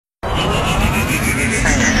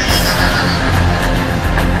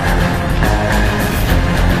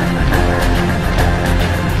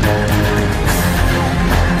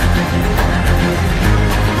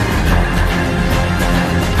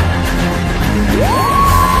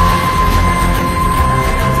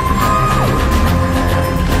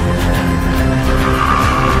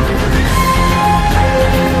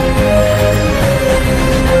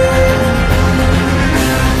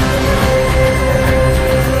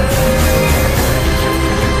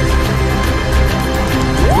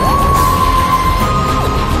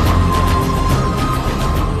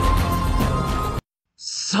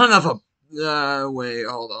son of a... wait,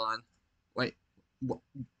 hold on. Wait, what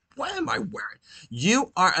am I wearing?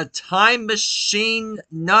 You are a time machine,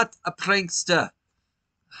 not a prankster.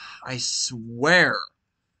 I swear.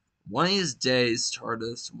 One of these days,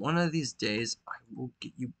 TARDIS, one of these days, I will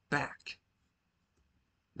get you back.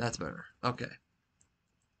 That's better. Okay.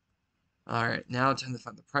 Alright, now time to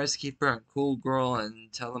find the Price Keeper and Cool Girl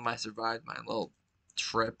and tell them I survived my little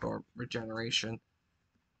trip or regeneration.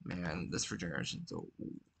 Man, this regeneration's a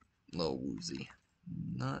little woozy.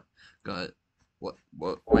 Not good. Wait,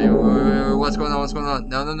 what's going on? What's going on?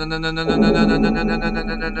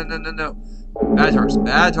 No.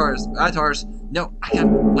 Bad horse. No, I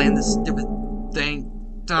can't land this stupid thing.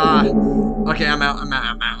 Okay, I'm out.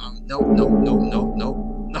 No,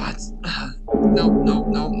 it's no.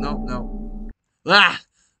 Ah!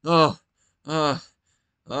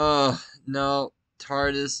 No.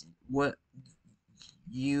 TARDIS, what?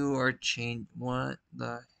 You are changed. What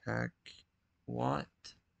the heck? What?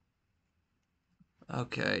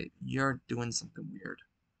 Okay, you're doing something weird.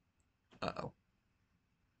 Uh-oh.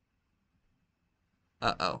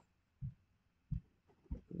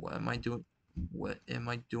 What am I doing? What am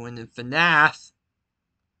I doing in FNAF?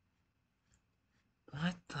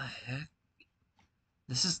 What the heck?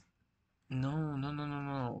 This is...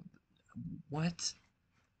 No. What?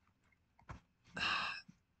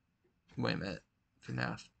 Wait a minute.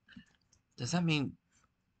 FNAF. Does that mean...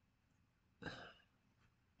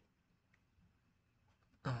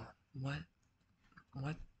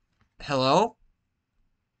 What? Hello?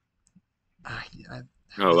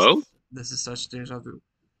 Hello? This is such deja vu.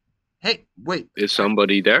 Hey, wait. Is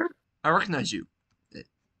somebody there? I recognize you.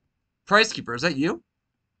 Price Keeper, is that you?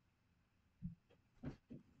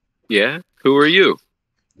 Yeah? Who are you?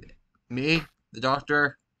 Me, the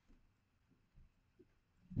doctor.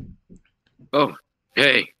 Oh,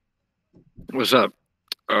 hey. What's up?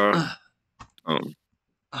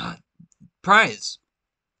 Prize.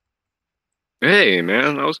 Hey,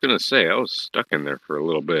 man, I was gonna say, I was stuck in there for a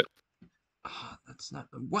little bit. That's not...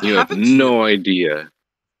 What You have happened to you? no idea.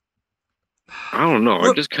 I don't know,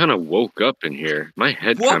 I just kind of woke up in here. My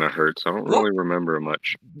head kind of hurts, I don't really remember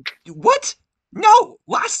much. What? No!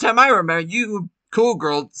 Last time I remember, you cool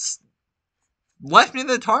girl left me in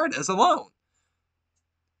the TARDIS alone.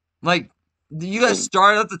 Like, you guys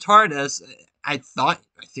started up the TARDIS. I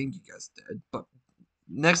think you guys did, but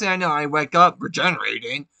next thing I know, I wake up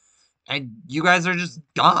regenerating, and you guys are just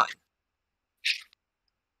gone.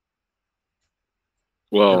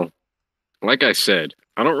 Well, like I said,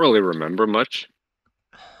 I don't really remember much,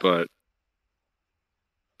 but,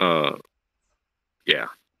 yeah.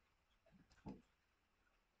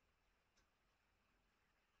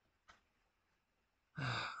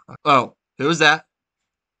 Oh, who's that?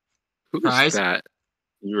 Who's Prize? that?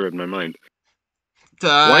 You read my mind.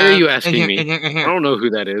 Why are you asking me? In here. I don't know who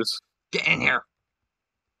that is. Get in here.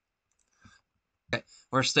 Okay,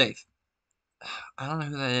 we're safe. I don't know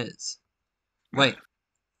who that is. Wait.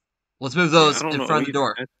 Let's move those in front of the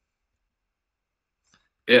door.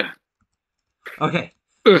 Yeah. Okay.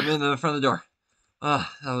 Move in the front of the door. That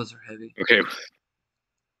was heavy. Okay.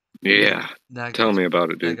 Yeah. Tell me about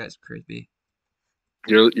it, dude. That guy's creepy.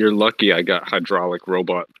 You're lucky I got hydraulic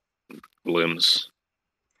robot limbs.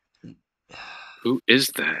 Who is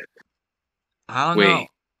that? I don't know.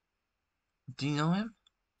 Do you know him?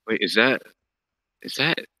 Wait, is that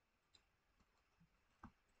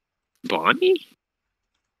Bonnie?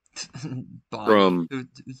 From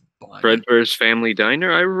Fredbear's Family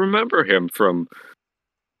Diner? I remember him from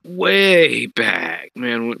way back.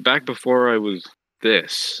 Man, back before I was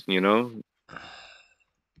this, you know?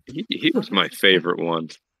 He was my favorite one.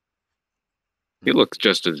 He looks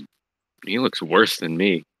worse than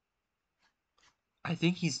me. I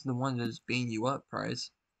think he's the one that's beating you up,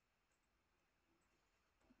 Prize.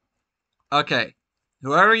 Okay.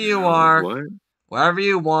 Whoever you are, whatever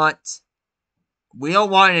you want, we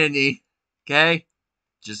don't want any. Okay?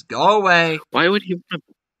 Just go away. Why would he want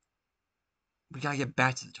to... We gotta get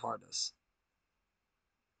back to the TARDIS.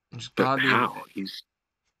 But how? He's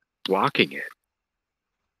blocking it.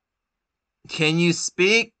 Can you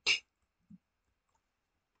speak?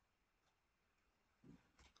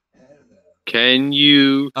 Can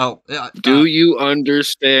you... do you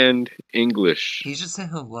understand English? He's just saying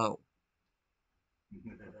hello.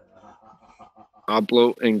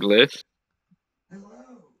 Hablo inglés.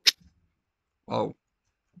 Oh.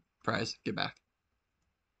 Prize, get back.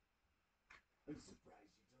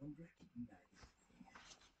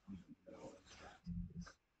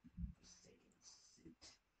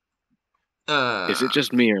 Is it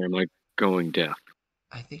just me or am I going deaf?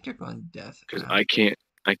 I think you're going deaf. Because I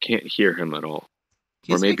can't hear him at all.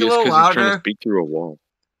 Can you Or speak maybe a it's little because he's trying to louder? speak through a wall.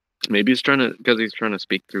 Maybe he's trying to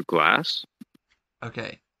speak through glass.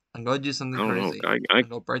 Okay, I'm going to do I something don't know. crazy. I'm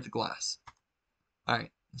going to break the glass. All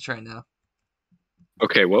right, let's try it now.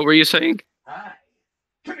 Okay, what were you saying? Hi.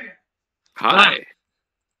 Come here. Hi.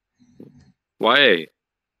 Why?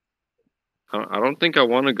 I don't think I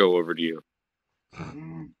want to go over to you.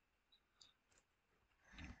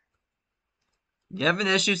 You have an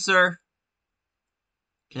issue, sir?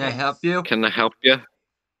 Can I help you? Can I help you?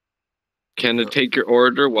 Can I take your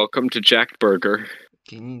order? Welcome to Jack Burger.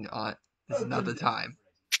 Can you not? This is not the time.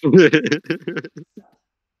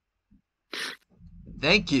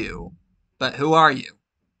 Thank you. But who are you?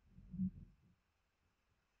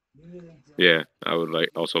 Yeah, I would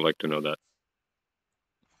also like to know that.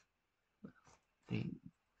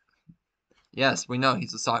 Yes, we know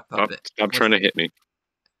he's a sock puppet. Stop trying to hit me.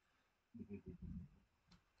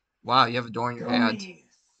 Wow, you have a door in your hand.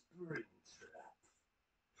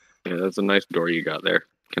 Yeah, that's a nice door you got there.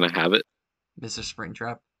 Can I have it? Mr.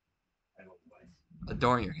 Springtrap. A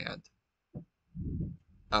door in your hand.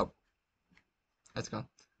 Oh. That's gone.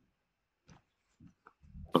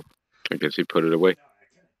 Oh, I guess he put it away.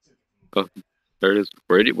 Oh, there it is.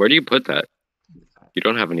 Where do you put that? You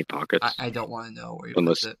don't have any pockets. I don't want to know where you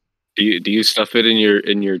Unless put it. do you stuff it in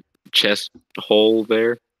your chest hole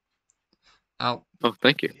there? Oh. Oh,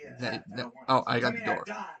 thank you. Oh, I got the door.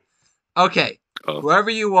 Okay. Oh. Whoever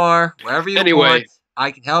you are, wherever you want,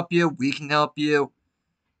 I can help you. We can help you.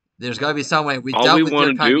 There's got to be some way. We all dealt we with your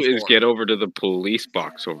want to kind do before. is get over to the police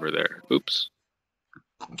box over there. Oops.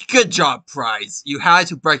 Good job, Prize. You had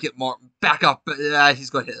to break it more. Back up.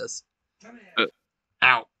 He's going to hit us.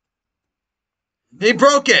 Ow. He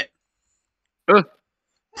broke it.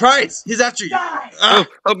 Prize, he's after you.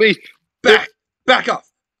 Help me. Back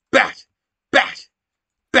off. Back.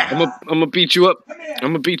 I'm gonna beat you up. I'm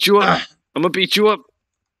gonna beat you up. I'm gonna beat you up.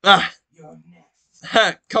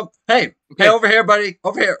 Come, hey, over here, buddy.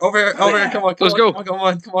 Over here. Come on. Let's go. Come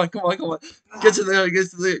on. Get to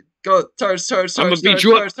the go. Tars. I'm gonna beat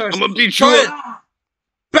you up. I'm gonna beat you up.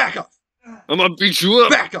 Back off. I'm gonna beat you up.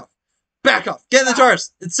 Back off. Get in the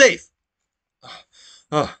tars. It's safe.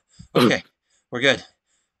 Oh, okay. We're good.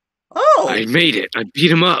 Oh, I made it. I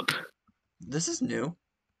beat him up. This is new.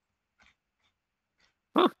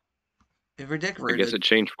 Huh. It redecorated. I guess it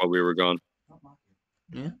changed while we were gone.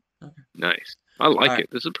 Yeah. Okay. Nice. I like it.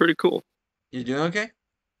 This is pretty cool. You doing okay?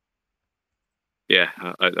 Yeah,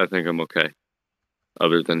 I think I'm okay.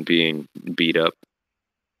 Other than being beat up.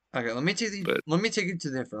 Okay, let me take you to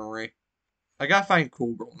the infirmary. I gotta find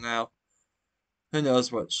Cool Girl now. Who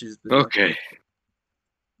knows what she's been doing. Okay.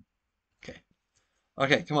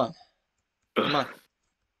 Okay, come on. Come on.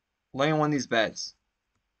 Lay on one of these beds.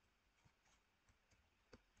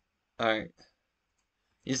 Alright.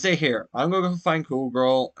 You stay here. I'm gonna go find Cool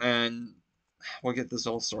Girl and we'll get this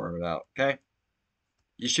all sorted out, okay?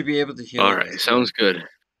 You should be able to heal. Alright, sounds good.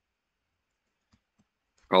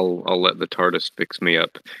 I'll let the TARDIS fix me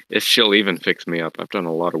up. If she'll even fix me up. I've done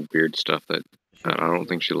a lot of weird stuff that I don't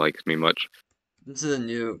think she likes me much. This is a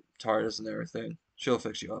new TARDIS and everything. She'll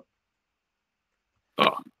fix you up.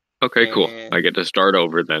 Oh, okay, cool. I get to start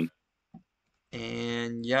over then.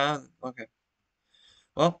 And yeah, okay.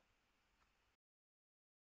 Well,